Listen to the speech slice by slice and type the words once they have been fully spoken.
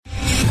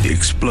The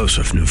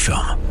explosive new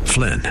film,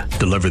 Flynn,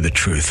 deliver the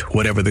truth,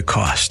 whatever the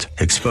cost,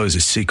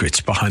 exposes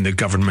secrets behind the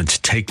government's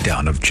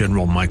takedown of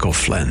General Michael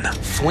Flynn.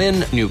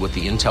 Flynn knew what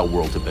the intel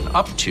world had been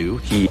up to.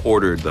 He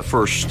ordered the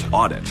first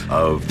audit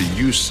of the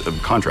use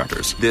of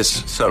contractors.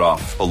 This set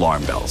off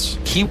alarm bells.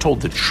 He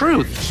told the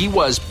truth. He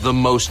was the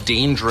most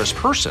dangerous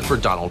person for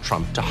Donald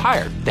Trump to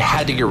hire. They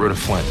had to get rid of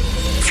Flynn.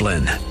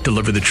 Flynn,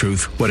 deliver the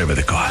truth, whatever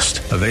the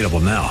cost. Available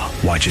now.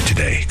 Watch it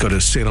today. Go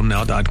to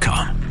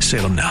salemnow.com.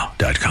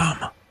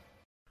 salemnow.com.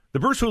 The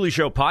Bruce Hooley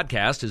Show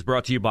podcast is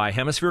brought to you by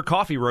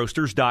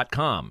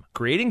HemisphereCoffeeRoasters.com.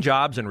 Creating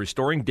jobs and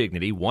restoring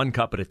dignity one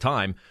cup at a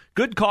time.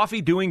 Good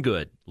coffee doing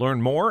good.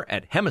 Learn more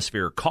at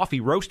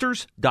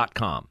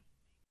HemisphereCoffeeRoasters.com.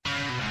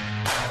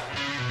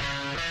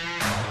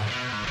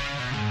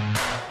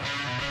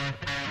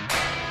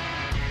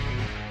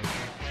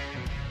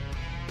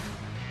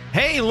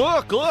 Hey,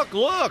 look.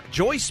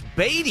 Joyce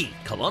Beatty,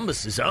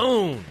 Columbus's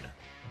own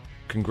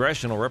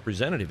congressional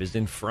representative, is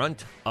in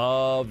front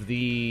of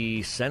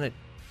the Senate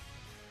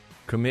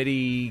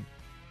committee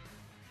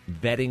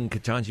vetting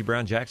Ketanji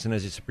Brown Jackson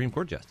as a Supreme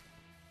Court justice.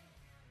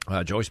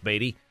 Joyce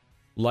Beatty,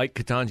 like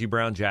Ketanji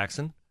Brown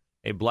Jackson,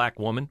 a black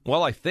woman.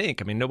 Well, I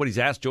mean, nobody's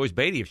asked Joyce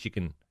Beatty if she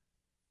can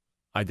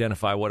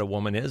identify what a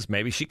woman is.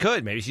 Maybe she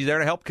could. Maybe she's there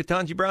to help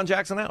Ketanji Brown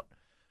Jackson out.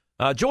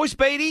 Joyce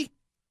Beatty,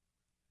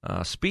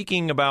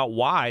 speaking about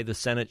why the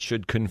Senate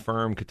should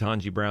confirm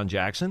Ketanji Brown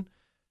Jackson,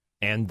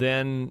 and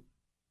then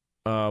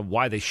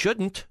why they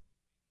shouldn't,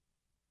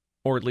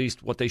 or at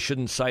least what they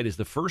shouldn't cite as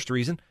the first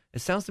reason. It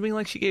sounds to me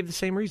like she gave the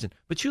same reason.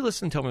 But you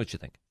listen and tell me what you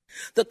think.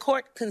 The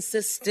court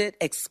consisted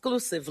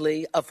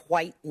exclusively of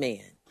white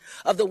men.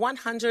 Of the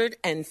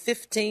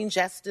 115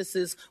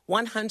 justices,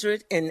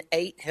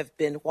 108 have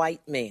been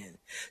white men.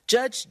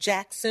 Judge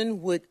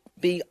Jackson would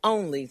be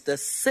only the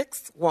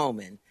sixth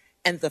woman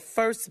and the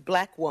first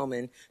black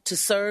woman to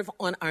serve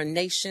on our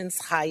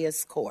nation's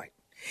highest court.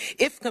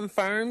 If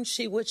confirmed,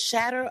 she would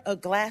shatter a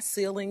glass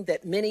ceiling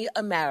that many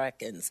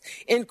Americans,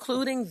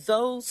 including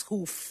those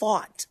who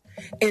fought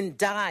and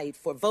died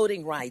for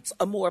voting rights,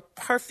 a more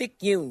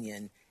perfect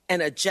union,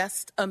 and a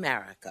just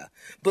America,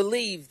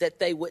 believe that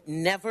they would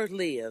never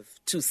live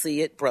to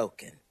see it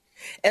broken.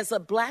 As a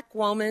black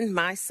woman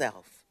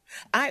myself,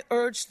 I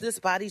urge this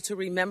body to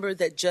remember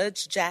that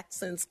Judge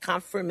Jackson's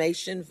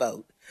confirmation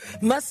vote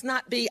must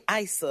not be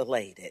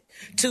isolated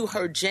to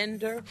her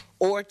gender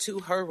or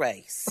to her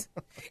race.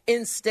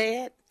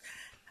 Instead,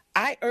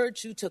 I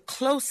urge you to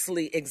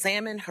closely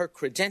examine her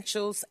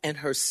credentials and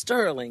her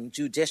sterling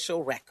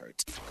judicial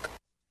record.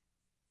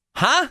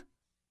 Huh?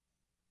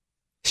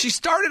 She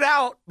started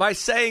out by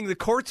saying the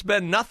court's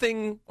been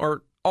nothing,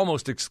 or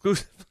almost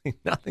exclusively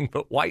nothing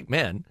but white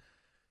men.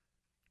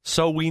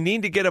 So we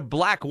need to get a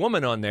black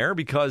woman on there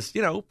because,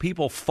 you know,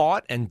 people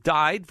fought and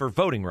died for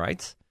voting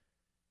rights.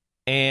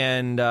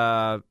 And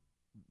the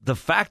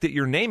fact that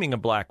you're naming a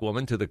black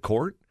woman to the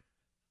court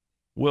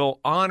will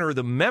honor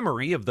the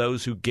memory of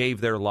those who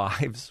gave their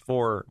lives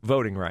for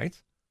voting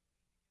rights,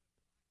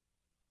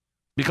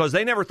 because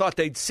they never thought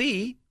they'd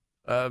see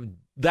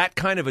that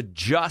kind of a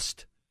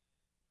just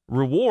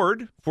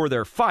reward for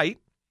their fight.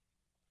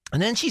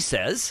 And then she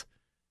says,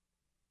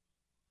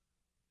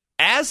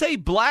 as a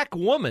black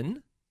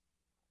woman,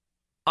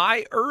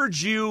 I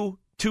urge you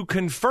to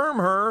confirm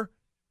her,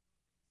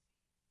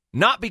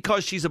 not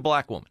because she's a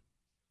black woman.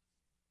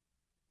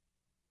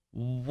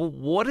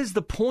 What is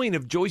the point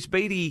of Joyce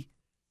Beatty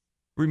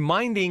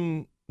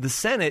reminding the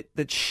Senate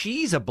that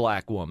she's a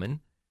black woman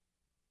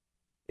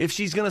if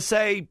she's going to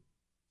say,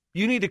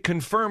 you need to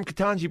confirm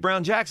Ketanji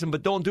Brown Jackson,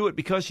 but don't do it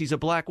because she's a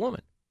black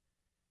woman?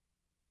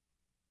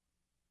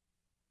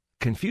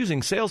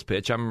 Confusing sales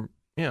pitch. I'm,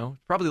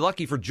 probably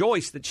lucky for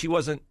Joyce that she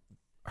wasn't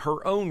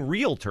her own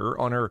realtor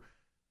on her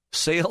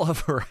sale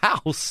of her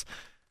house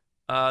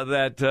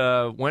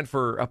that went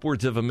for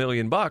upwards of $1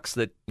 million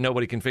that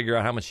nobody can figure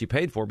out how much she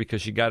paid for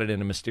because she got it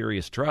in a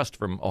mysterious trust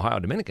from Ohio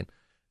Dominican.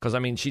 Because,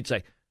 she'd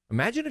say,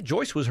 imagine if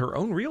Joyce was her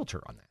own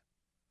realtor on that.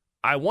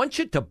 I want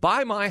you to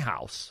buy my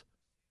house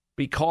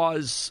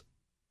because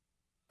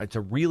it's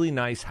a really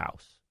nice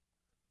house.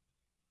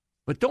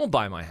 But don't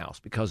buy my house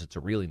because it's a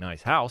really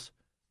nice house,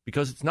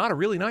 because it's not a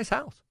really nice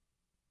house.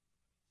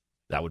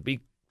 That would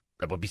be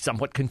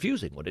somewhat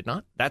confusing, would it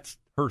not? That's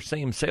her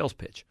same sales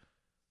pitch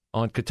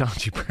on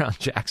Ketanji Brown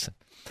Jackson.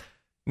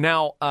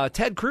 Now,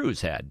 Ted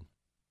Cruz had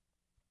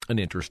an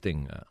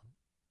interesting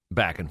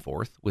back and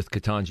forth with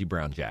Ketanji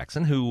Brown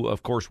Jackson, who,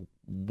 of course,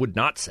 would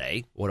not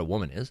say what a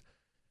woman is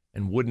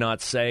and would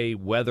not say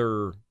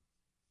whether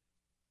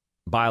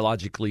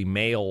biologically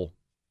male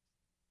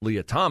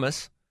Leah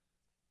Thomas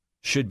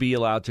should be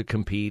allowed to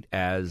compete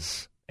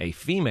as a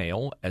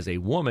female, as a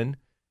woman,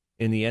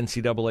 in the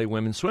NCAA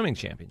Women's Swimming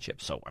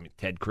Championship. So,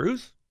 Ted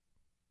Cruz,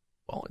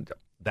 well,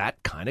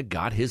 that kind of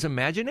got his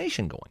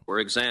imagination going. For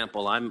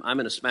example, I'm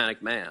an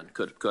Hispanic man.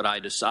 Could I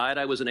decide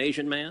I was an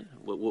Asian man?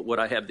 Would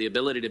I have the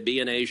ability to be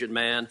an Asian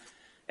man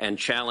and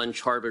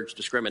challenge Harvard's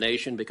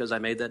discrimination because I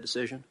made that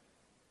decision?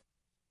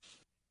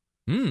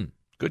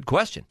 Good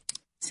question.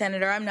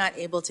 Senator, I'm not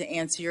able to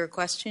answer your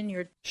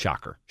question.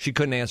 Shocker. She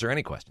couldn't answer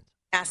any questions.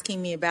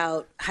 asking me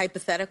about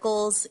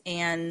hypotheticals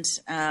and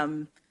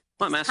I'm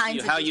asking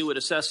you how you would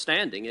assess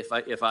standing if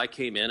I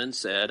came in and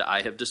said,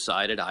 I have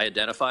decided I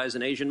identify as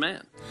an Asian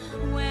man.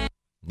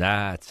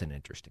 That's an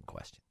interesting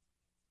question.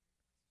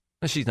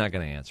 She's not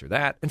going to answer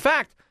that. In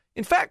fact,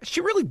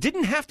 she really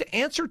didn't have to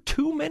answer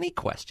too many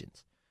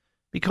questions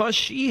because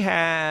she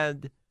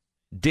had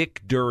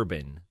Dick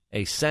Durbin,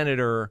 a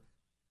senator,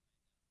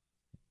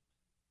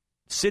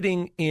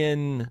 sitting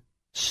in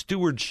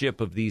stewardship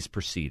of these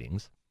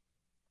proceedings.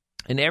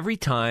 And every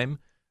time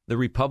the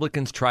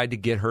Republicans tried to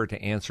get her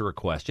to answer a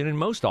question, and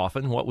most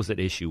often what was at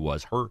issue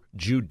was her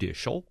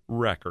judicial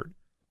record,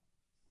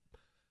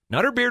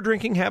 not her beer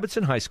drinking habits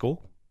in high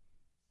school,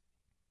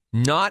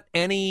 not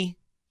any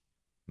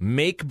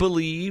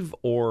make-believe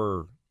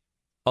or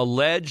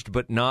alleged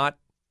but not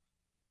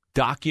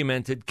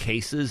documented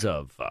cases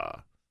of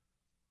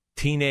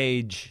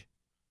teenage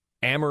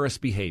amorous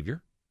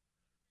behavior,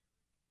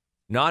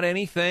 not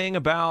anything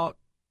about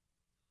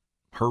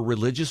her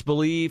religious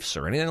beliefs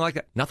or anything like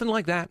that. Nothing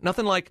like that.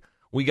 Nothing like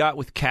we got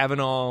with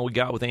Kavanaugh, we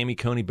got with Amy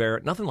Coney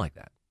Barrett. Nothing like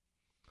that.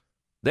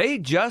 They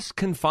just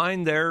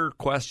confined their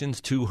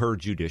questions to her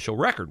judicial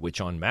record, which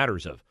on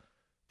matters of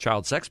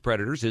child sex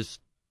predators is,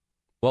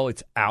 well,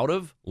 it's out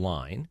of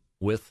line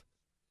with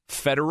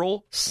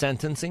federal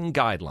sentencing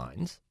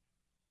guidelines,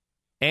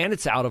 and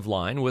it's out of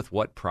line with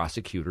what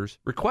prosecutors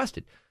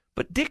requested.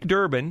 But Dick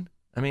Durbin,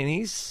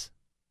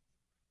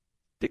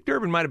 Dick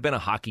Durbin might have been a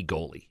hockey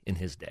goalie in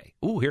his day.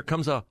 Ooh, here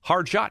comes a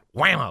hard shot.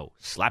 Whammo.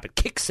 Slap it.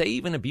 Kick,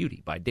 save, and a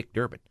beauty by Dick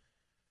Durbin.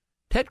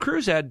 Ted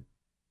Cruz had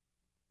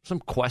some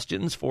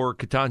questions for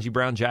Ketanji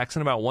Brown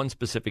Jackson about one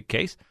specific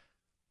case,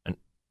 and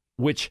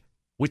which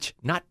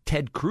not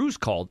Ted Cruz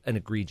called an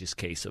egregious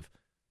case of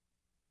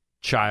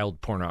child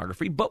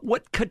pornography, but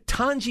what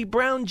Ketanji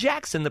Brown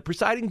Jackson, the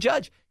presiding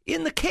judge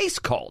in the case,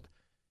 called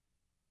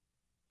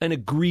an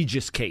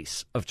egregious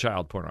case of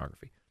child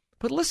pornography.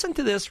 But listen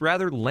to this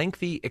rather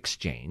lengthy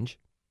exchange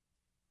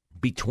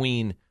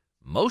between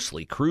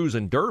mostly Cruz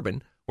and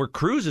Durbin, where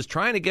Cruz is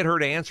trying to get her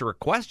to answer a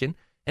question,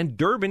 and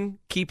Durbin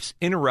keeps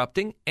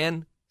interrupting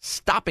and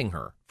stopping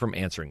her from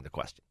answering the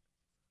question.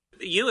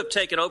 You have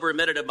taken over a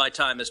minute of my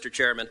time, Mr.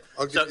 Chairman.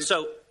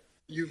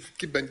 You've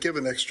been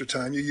given extra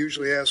time. You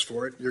usually ask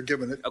for it. You're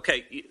given it.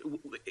 Okay.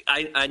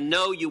 I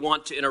know you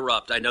want to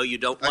interrupt. I know you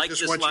don't like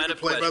this line of question. I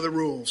just want you to play by the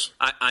rules.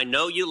 I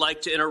know you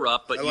like to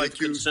interrupt, but you've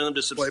consumed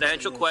a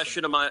substantial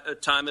question of my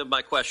time of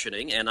my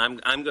questioning, and I'm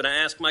going to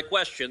ask my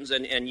questions,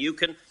 and you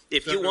can,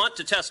 if Senator, you want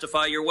to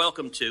testify, you're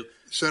welcome to.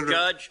 Senator,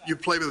 Judge, you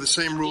play by the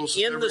same rules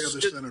as every other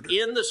senator.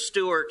 In the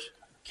Stewart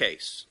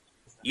case,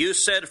 you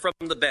said from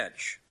the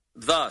bench,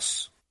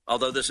 thus,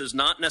 although this is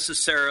not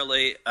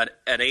necessarily an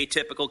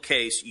atypical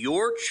case,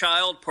 your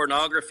child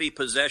pornography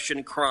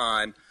possession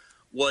crime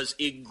was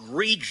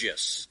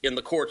egregious in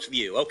the court's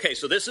view. Okay,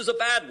 so this is a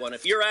bad one.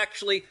 If you're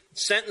actually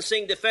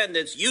sentencing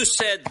defendants, you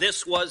said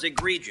this was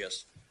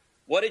egregious.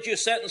 What did you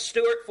sentence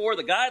Stewart for?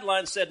 The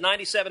guidelines said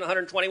 97 to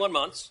 121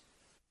 months.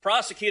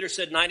 Prosecutor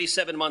said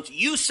 97 months.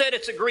 You said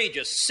it's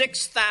egregious.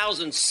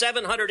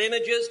 6,700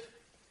 images.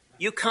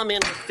 You come in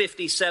with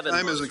 57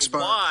 months. Time has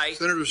expired. Why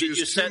Senators did you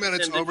use 2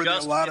 minutes sentence him over to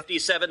just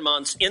 57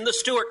 months in the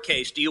Stewart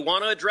case? Do you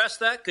want to address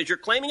that? Because you're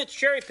claiming it's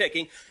cherry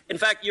picking. In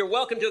fact, you're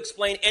welcome to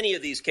explain any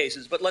of these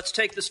cases, but let's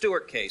take the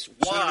Stewart case.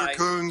 Why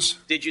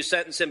did you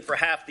sentence him for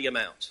half the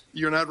amount?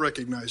 You're not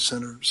recognized,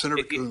 Senator.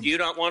 Senator Coons. Do you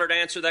not want her to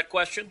answer that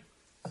question?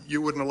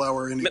 You wouldn't allow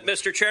her any.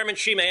 Mr. Chairman,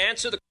 she may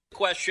answer the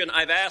question.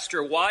 I've asked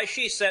her why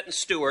she sentenced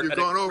Stewart. You've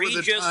gone over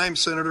the time,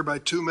 Senator, by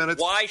 2 minutes.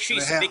 Why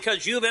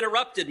because you've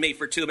interrupted me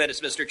for 2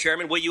 minutes, Mr.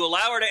 Chairman. Will you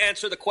allow her to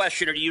answer the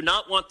question, or do you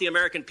not want the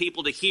American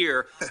people to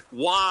hear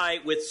why,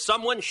 with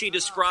someone she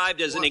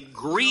described as an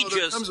egregious...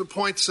 there comes a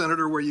point,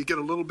 Senator, where you get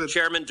a little bit...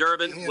 Chairman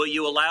Durbin, will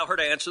you allow her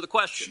to answer the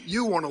question?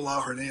 You won't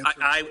allow her to answer.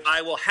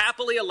 I will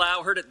happily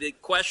allow her to... The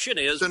question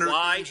is, Senator,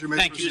 why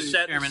did you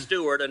sentence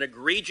Stewart, an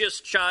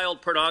egregious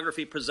child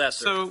pornography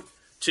possessor,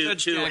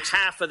 to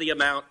half of the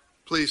amount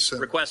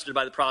requested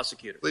by the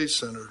prosecutor? Please,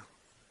 Senator.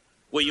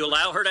 Will you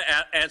allow her to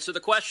answer the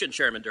question,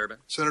 Chairman Durbin?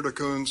 Senator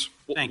Coons.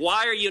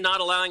 Why are you not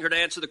allowing her to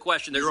answer the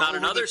question? There's not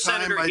another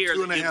senator here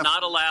that you've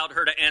not allowed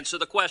her to answer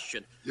the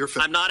question.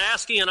 I'm not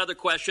asking another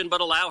question,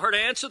 but allow her to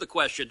answer the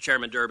question,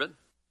 Chairman Durbin.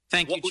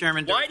 Thank you,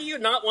 Chairman Durbin. Why do you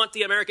not want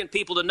the American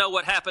people to know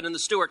what happened in the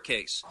Stewart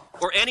case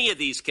or any of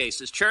these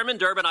cases? Chairman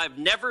Durbin, I've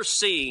never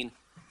seen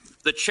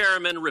the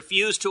chairman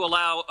refuse to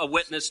allow a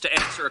witness to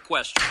answer a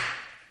question.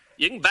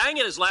 You can bang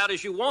it as loud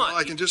as you want.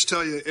 Well, I can just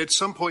tell you, at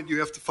some point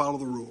you have to follow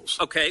the rules.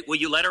 Okay, will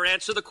you let her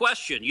answer the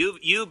question?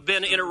 You've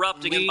been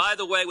interrupting, and by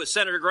the way, with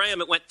Senator Graham,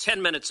 it went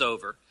 10 minutes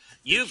over.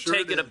 You've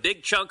taken a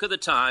big chunk of the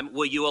time.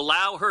 Will you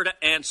allow her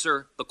to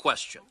answer the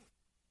question?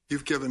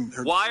 You've given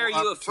her. Why are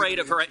you afraid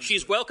of her?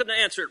 She's welcome to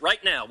answer it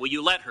right now. Will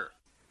you let her?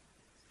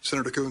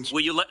 Senator Coons. Will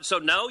you let? So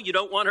no, you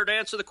don't want her to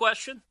answer the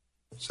question?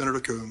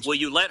 Senator Coons. Will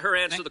you let her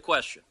answer the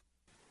question?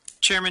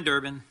 Chairman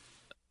Durbin.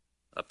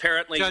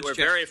 Apparently, you are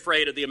very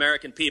afraid of the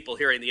American people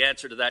hearing the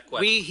answer to that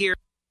question.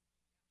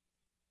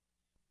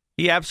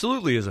 He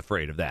absolutely is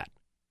afraid of that.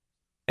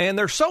 And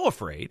they're so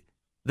afraid,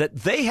 that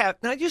they have.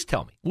 Now, just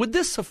tell me, would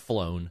this have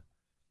flown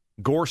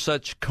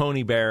Gorsuch,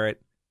 Coney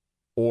Barrett,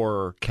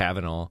 or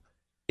Kavanaugh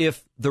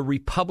if the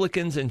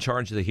Republicans in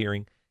charge of the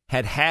hearing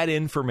had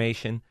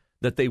information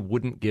that they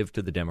wouldn't give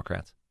to the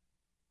Democrats?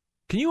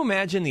 Can you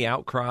imagine the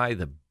outcry,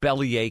 the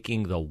belly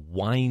aching, the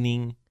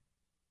whining?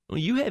 Well,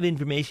 you have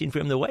information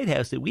from the White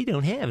House that we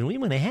don't have, and we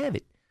want to have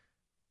it.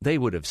 They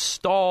would have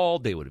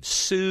stalled. They would have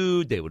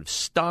sued. They would have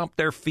stomped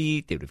their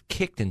feet. They would have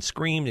kicked and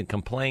screamed and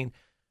complained.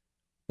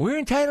 We're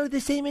entitled to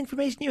the same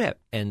information you have.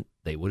 And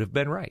they would have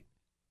been right.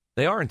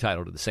 They are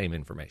entitled to the same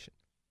information.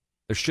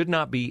 There should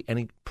not be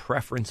any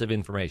preference of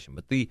information.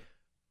 But the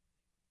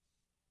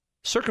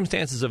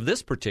circumstances of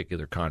this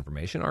particular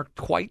confirmation are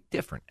quite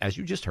different. As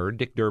you just heard,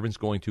 Dick Durbin's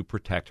going to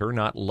protect her,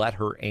 not let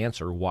her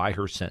answer why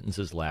her sentence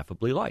is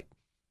laughably light.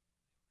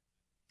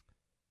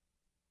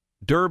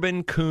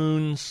 Durbin,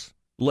 Coons,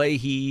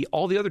 Leahy,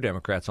 all the other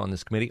Democrats on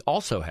this committee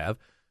also have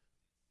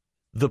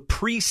the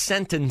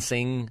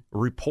pre-sentencing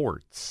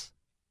reports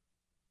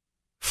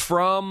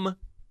from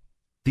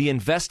the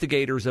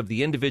investigators of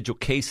the individual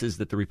cases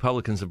that the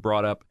Republicans have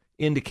brought up,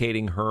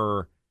 indicating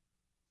her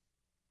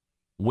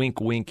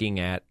winking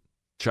at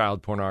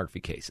child pornography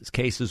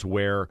cases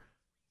where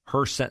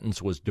her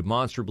sentence was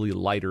demonstrably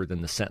lighter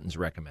than the sentence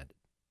recommended.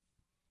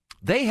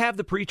 They have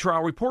the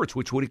pretrial reports,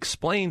 which would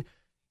explain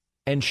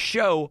and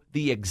show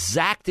the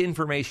exact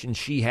information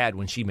she had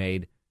when she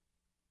made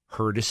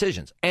her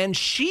decisions. And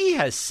she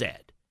has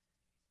said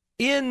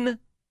in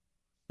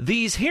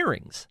these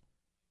hearings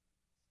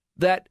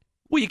that,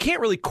 well, you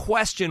can't really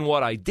question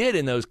what I did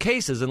in those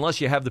cases unless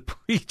you have the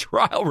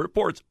pretrial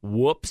reports.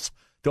 Whoops.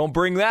 Don't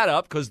bring that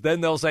up, because then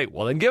they'll say,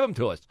 well, then give them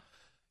to us.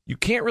 You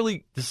can't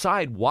really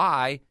decide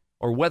why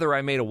or whether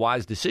I made a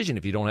wise decision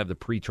if you don't have the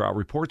pretrial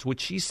reports,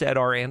 which she said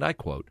are, and I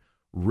quote,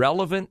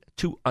 relevant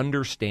to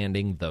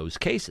understanding those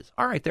cases.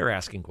 All right, they're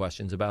asking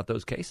questions about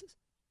those cases.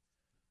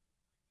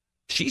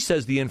 She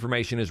says the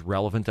information is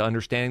relevant to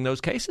understanding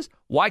those cases.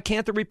 Why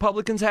can't the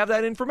Republicans have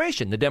that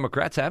information? The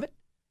Democrats have it.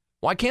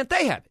 Why can't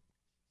they have it?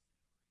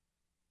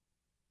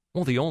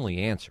 Well, the only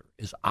answer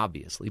is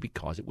obviously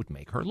because it would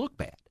make her look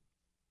bad.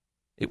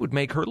 It would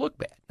make her look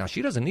bad. Now,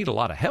 she doesn't need a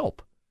lot of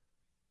help,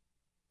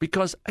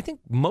 because I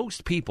think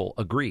most people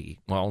agree,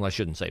 well, I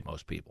shouldn't say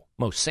most people,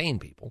 most sane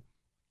people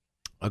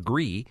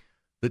agree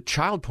that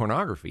child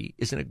pornography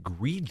is an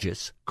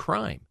egregious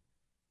crime.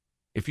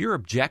 If you're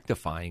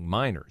objectifying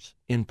minors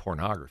in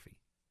pornography,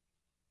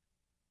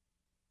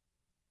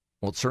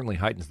 well, it certainly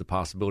heightens the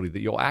possibility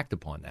that you'll act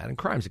upon that, and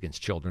crimes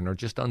against children are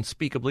just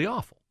unspeakably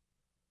awful.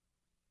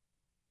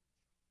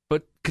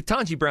 But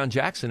Ketanji Brown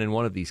Jackson, in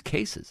one of these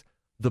cases,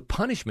 the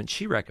punishment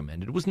she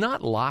recommended was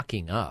not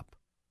locking up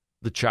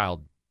the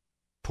child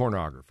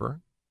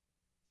pornographer,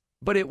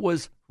 but it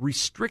was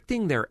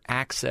restricting their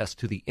access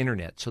to the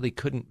internet so they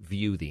couldn't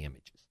view the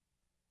images.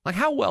 Like,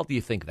 how well do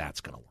you think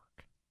that's going to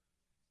work?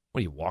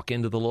 Well, you walk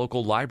into the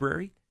local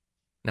library.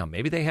 Now,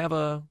 maybe they have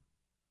a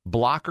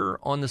blocker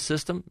on the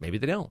system. Maybe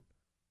they don't.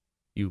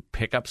 You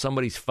pick up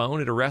somebody's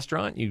phone at a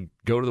restaurant. You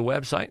go to the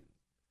website,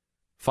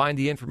 find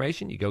the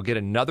information. You go get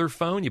another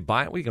phone. You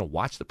buy it. You're going to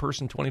watch the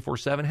person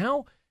 24/7.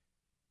 How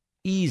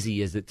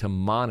easy is it to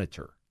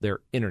monitor their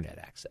internet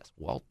access?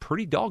 Well,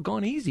 pretty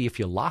doggone easy if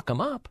you lock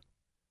them up.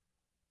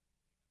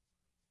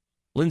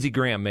 Lindsey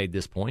Graham made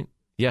this point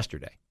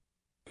yesterday.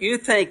 You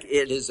think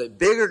it is a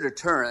bigger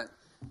deterrent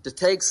to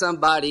take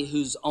somebody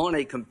who's on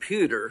a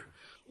computer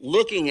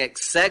looking at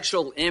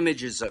sexual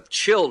images of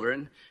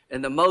children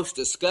in the most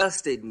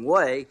disgusting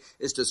way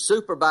is to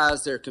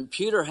supervise their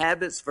computer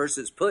habits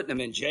versus putting them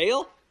in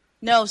jail?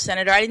 No,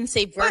 Senator, I didn't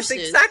say versus.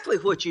 That's exactly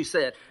what you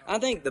said. I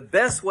think the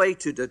best way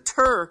to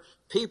deter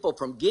people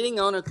from getting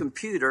on a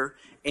computer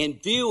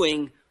and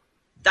viewing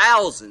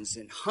thousands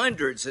and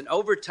hundreds and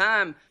over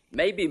time,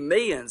 maybe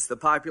millions, the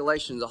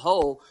population as a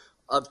whole,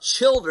 of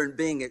children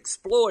being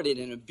exploited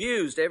and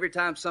abused every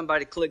time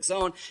somebody clicks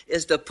on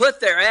is to put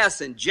their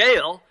ass in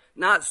jail,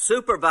 not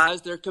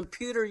supervise their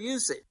computer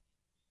usage.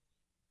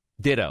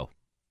 Ditto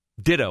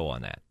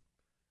on that.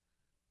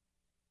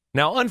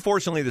 Now,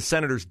 unfortunately, the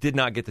senators did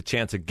not get the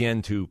chance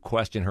again to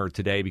question her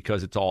today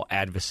because it's all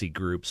advocacy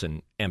groups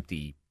and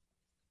empty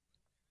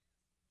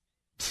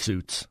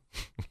suits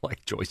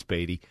like Joyce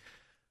Beatty.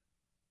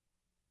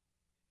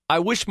 I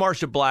wish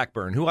Marsha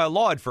Blackburn, who I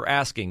laud for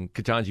asking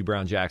Ketanji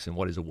Brown Jackson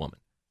what is a woman,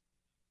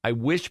 I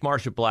wish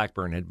Marsha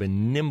Blackburn had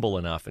been nimble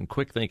enough and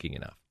quick thinking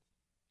enough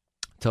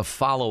to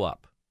follow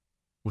up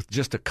with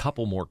just a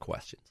couple more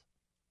questions.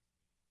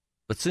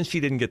 But since she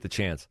didn't get the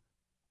chance,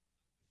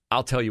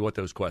 I'll tell you what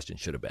those questions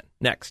should have been.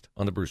 Next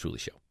on The Bruce Hooley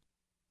Show.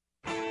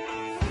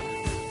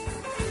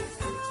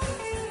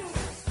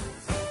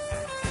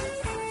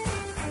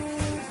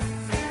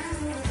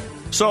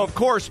 So, of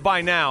course,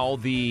 by now,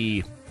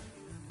 the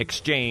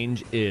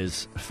exchange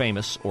is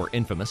famous or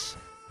infamous.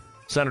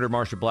 Senator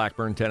Marsha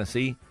Blackburn,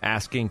 Tennessee,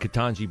 asking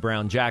Ketanji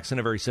Brown Jackson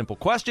a very simple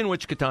question,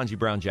 which Ketanji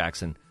Brown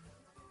Jackson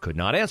could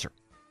not answer.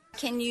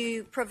 Can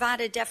you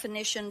provide a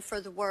definition for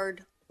the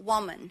word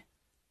woman?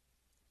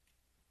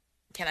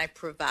 Can I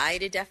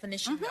provide a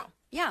definition? Mm-hmm. No.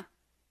 Yeah.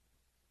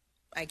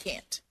 I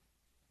can't.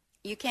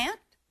 You can't?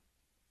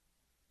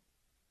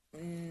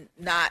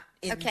 Not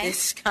in Okay.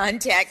 this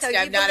context. So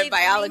I'm you not a believe the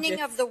biologist.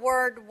 meaning of the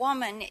word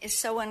woman is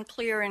so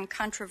unclear and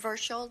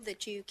controversial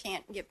that you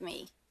can't give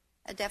me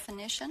a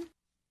definition?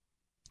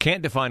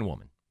 Can't define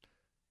woman.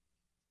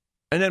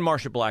 And then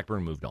Marsha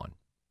Blackburn moved on.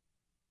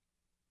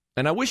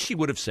 And I wish she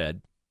would have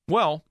said,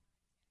 well,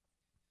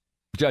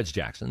 Judge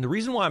Jackson, the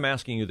reason why I'm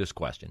asking you this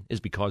question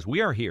is because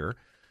we are here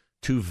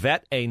to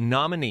vet a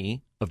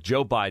nominee of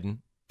Joe Biden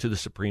to the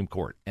Supreme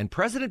Court. And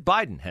President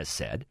Biden has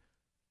said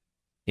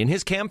in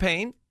his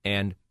campaign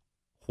and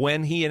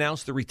when he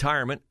announced the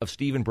retirement of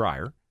Stephen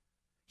Breyer,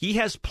 he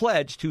has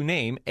pledged to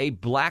name a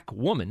black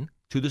woman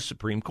to the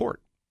Supreme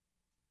Court.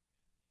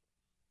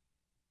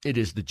 It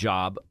is the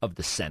job of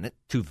the Senate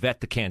to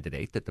vet the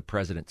candidate that the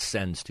president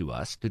sends to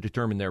us to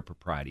determine their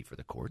propriety for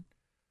the court.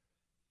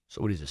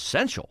 So it is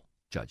essential,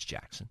 Judge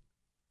Jackson,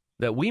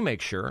 that we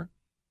make sure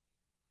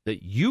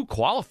that you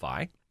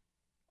qualify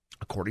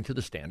according to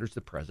the standards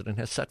the president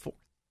has set forth.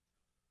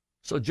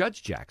 So,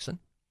 Judge Jackson,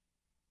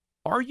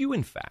 are you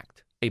in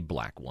fact a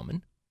black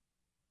woman?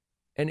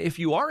 And if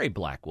you are a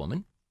black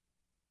woman,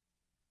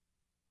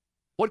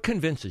 what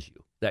convinces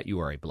you that you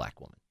are a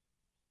black woman?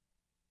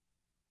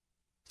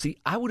 See,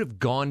 I would have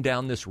gone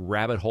down this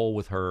rabbit hole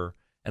with her,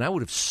 and I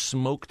would have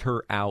smoked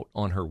her out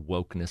on her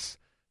wokeness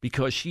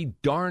because she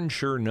darn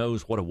sure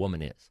knows what a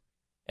woman is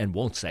and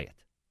won't say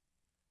it.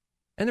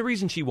 And the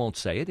reason she won't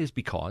say it is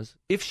because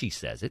if she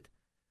says it,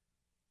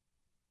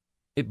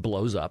 it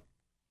blows up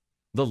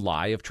the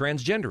lie of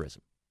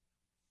transgenderism,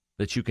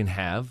 that you can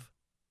have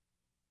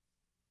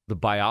the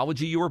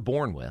biology you were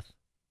born with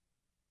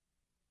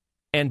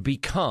and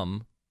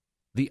become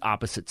the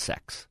opposite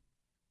sex.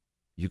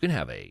 You can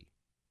have a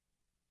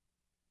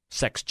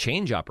sex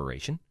change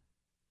operation.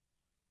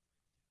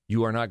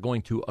 You are not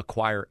going to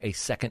acquire a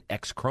second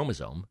X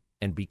chromosome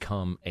and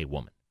become a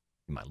woman.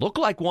 You might look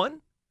like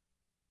one,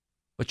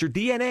 but your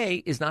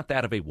DNA is not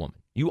that of a woman.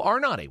 You are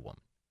not a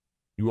woman.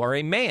 You are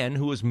a man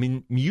who has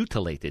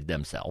mutilated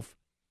themselves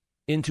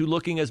into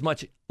looking as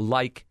much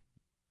like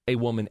a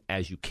woman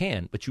as you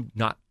can, but you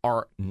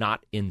are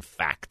not in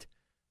fact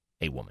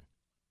a woman.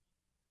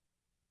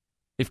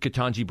 If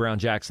Ketanji Brown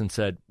Jackson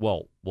said,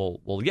 well,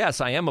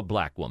 yes, I am a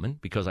black woman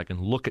because I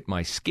can look at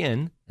my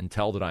skin and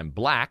tell that I'm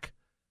black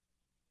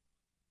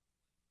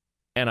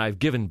and I've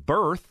given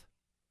birth,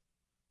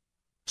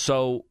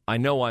 so I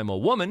know I'm a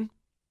woman,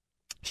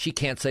 she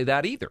can't say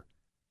that either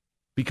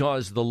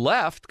because the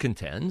left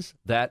contends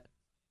that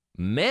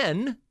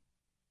men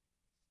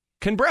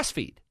can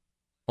breastfeed.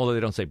 Although they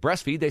don't say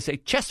breastfeed, they say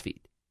chest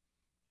feed.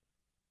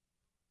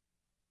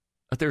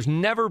 But there's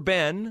never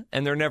been,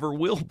 and there never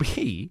will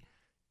be,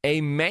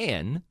 a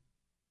man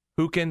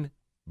who can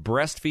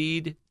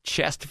breastfeed,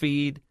 chest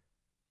feed,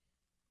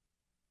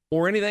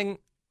 or anything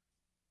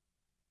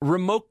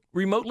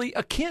remotely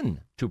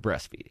akin to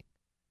breastfeeding.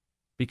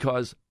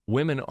 Because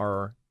women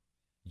are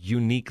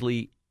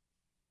uniquely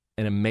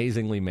and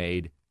amazingly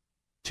made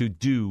to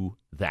do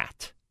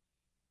that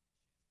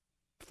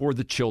for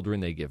the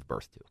children they give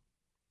birth to.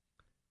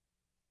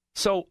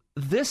 So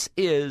this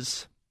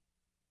is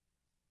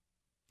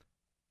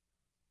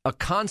a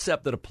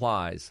concept that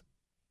applies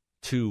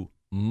to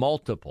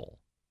multiple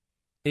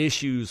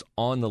issues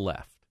on the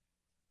left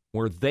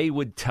where they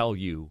would tell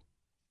you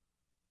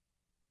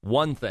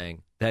one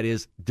thing that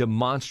is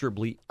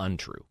demonstrably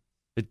untrue.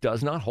 It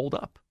does not hold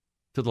up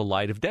to the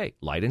light of day.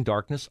 Light and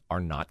darkness are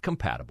not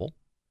compatible.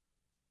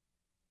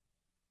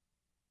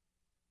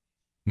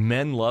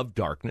 Men love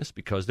darkness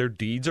because their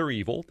deeds are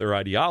evil, their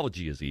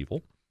ideology is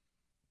evil.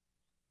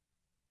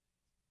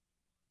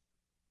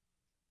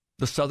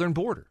 The southern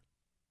border,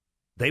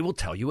 they will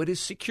tell you it is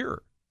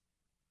secure,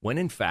 when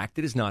in fact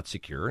it is not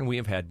secure, and we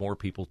have had more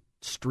people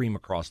stream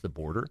across the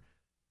border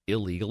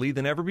illegally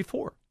than ever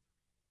before.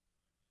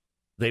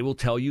 They will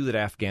tell you that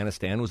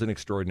Afghanistan was an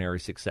extraordinary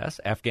success.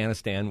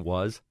 Afghanistan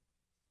was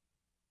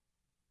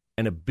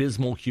an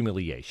abysmal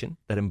humiliation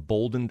that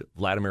emboldened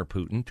Vladimir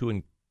Putin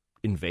to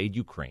invade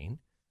Ukraine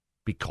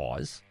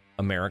because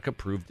America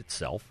proved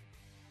itself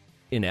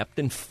inept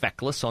and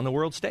feckless on the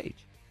world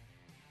stage.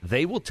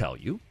 They will tell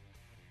you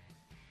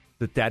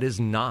that that is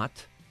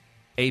not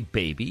a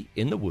baby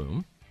in the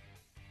womb,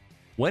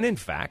 when in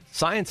fact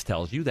science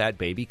tells you that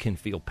baby can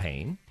feel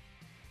pain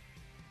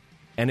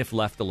and if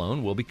left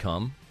alone will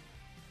become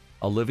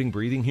a living,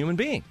 breathing human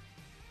being.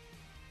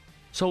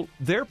 So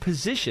their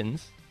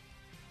positions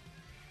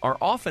are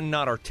often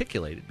not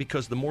articulated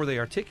because the more they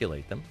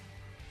articulate them,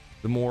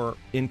 the more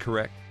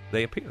incorrect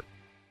they appear.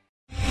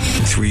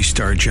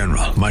 3-star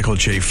General Michael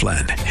J.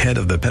 Flynn, head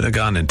of the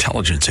Pentagon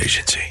Intelligence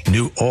Agency,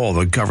 knew all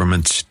the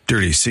government's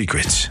dirty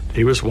secrets.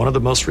 He was one of the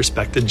most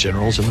respected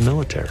generals in the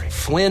military.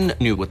 Flynn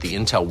knew what the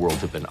intel world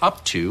had been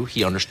up to.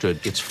 He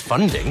understood its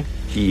funding.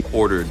 He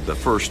ordered the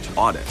first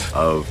audit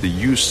of the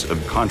use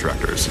of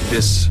contractors.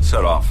 This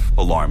set off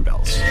alarm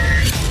bells.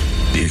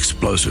 The the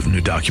explosive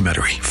new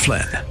documentary,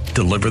 Flynn,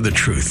 Deliver the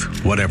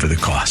Truth, Whatever the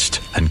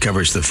Cost,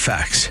 uncovers the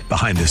facts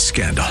behind this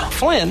scandal.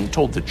 Flynn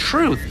told the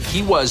truth.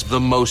 He was the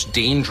most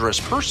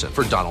dangerous person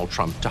for Donald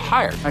Trump to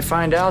hire. I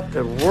find out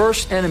the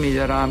worst enemy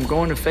that I'm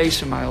going to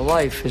face in my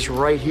life is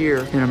right here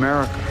in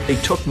America. They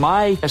took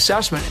my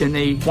assessment and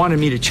they wanted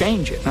me to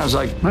change it. And I was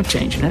like, I'm not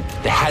changing it.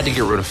 They had to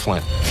get rid of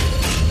Flynn.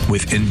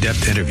 With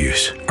in-depth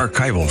interviews,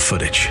 archival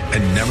footage,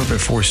 and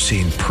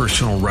never-before-seen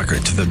personal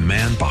records of the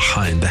man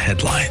behind the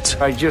headlines.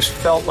 I just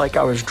felt like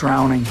I was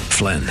drowning.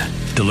 Flynn,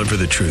 Deliver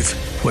the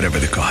Truth, Whatever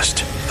the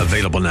Cost.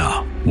 Available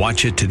now.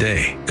 Watch it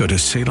today. Go to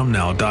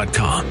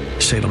salemnow.com.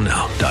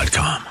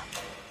 salemnow.com.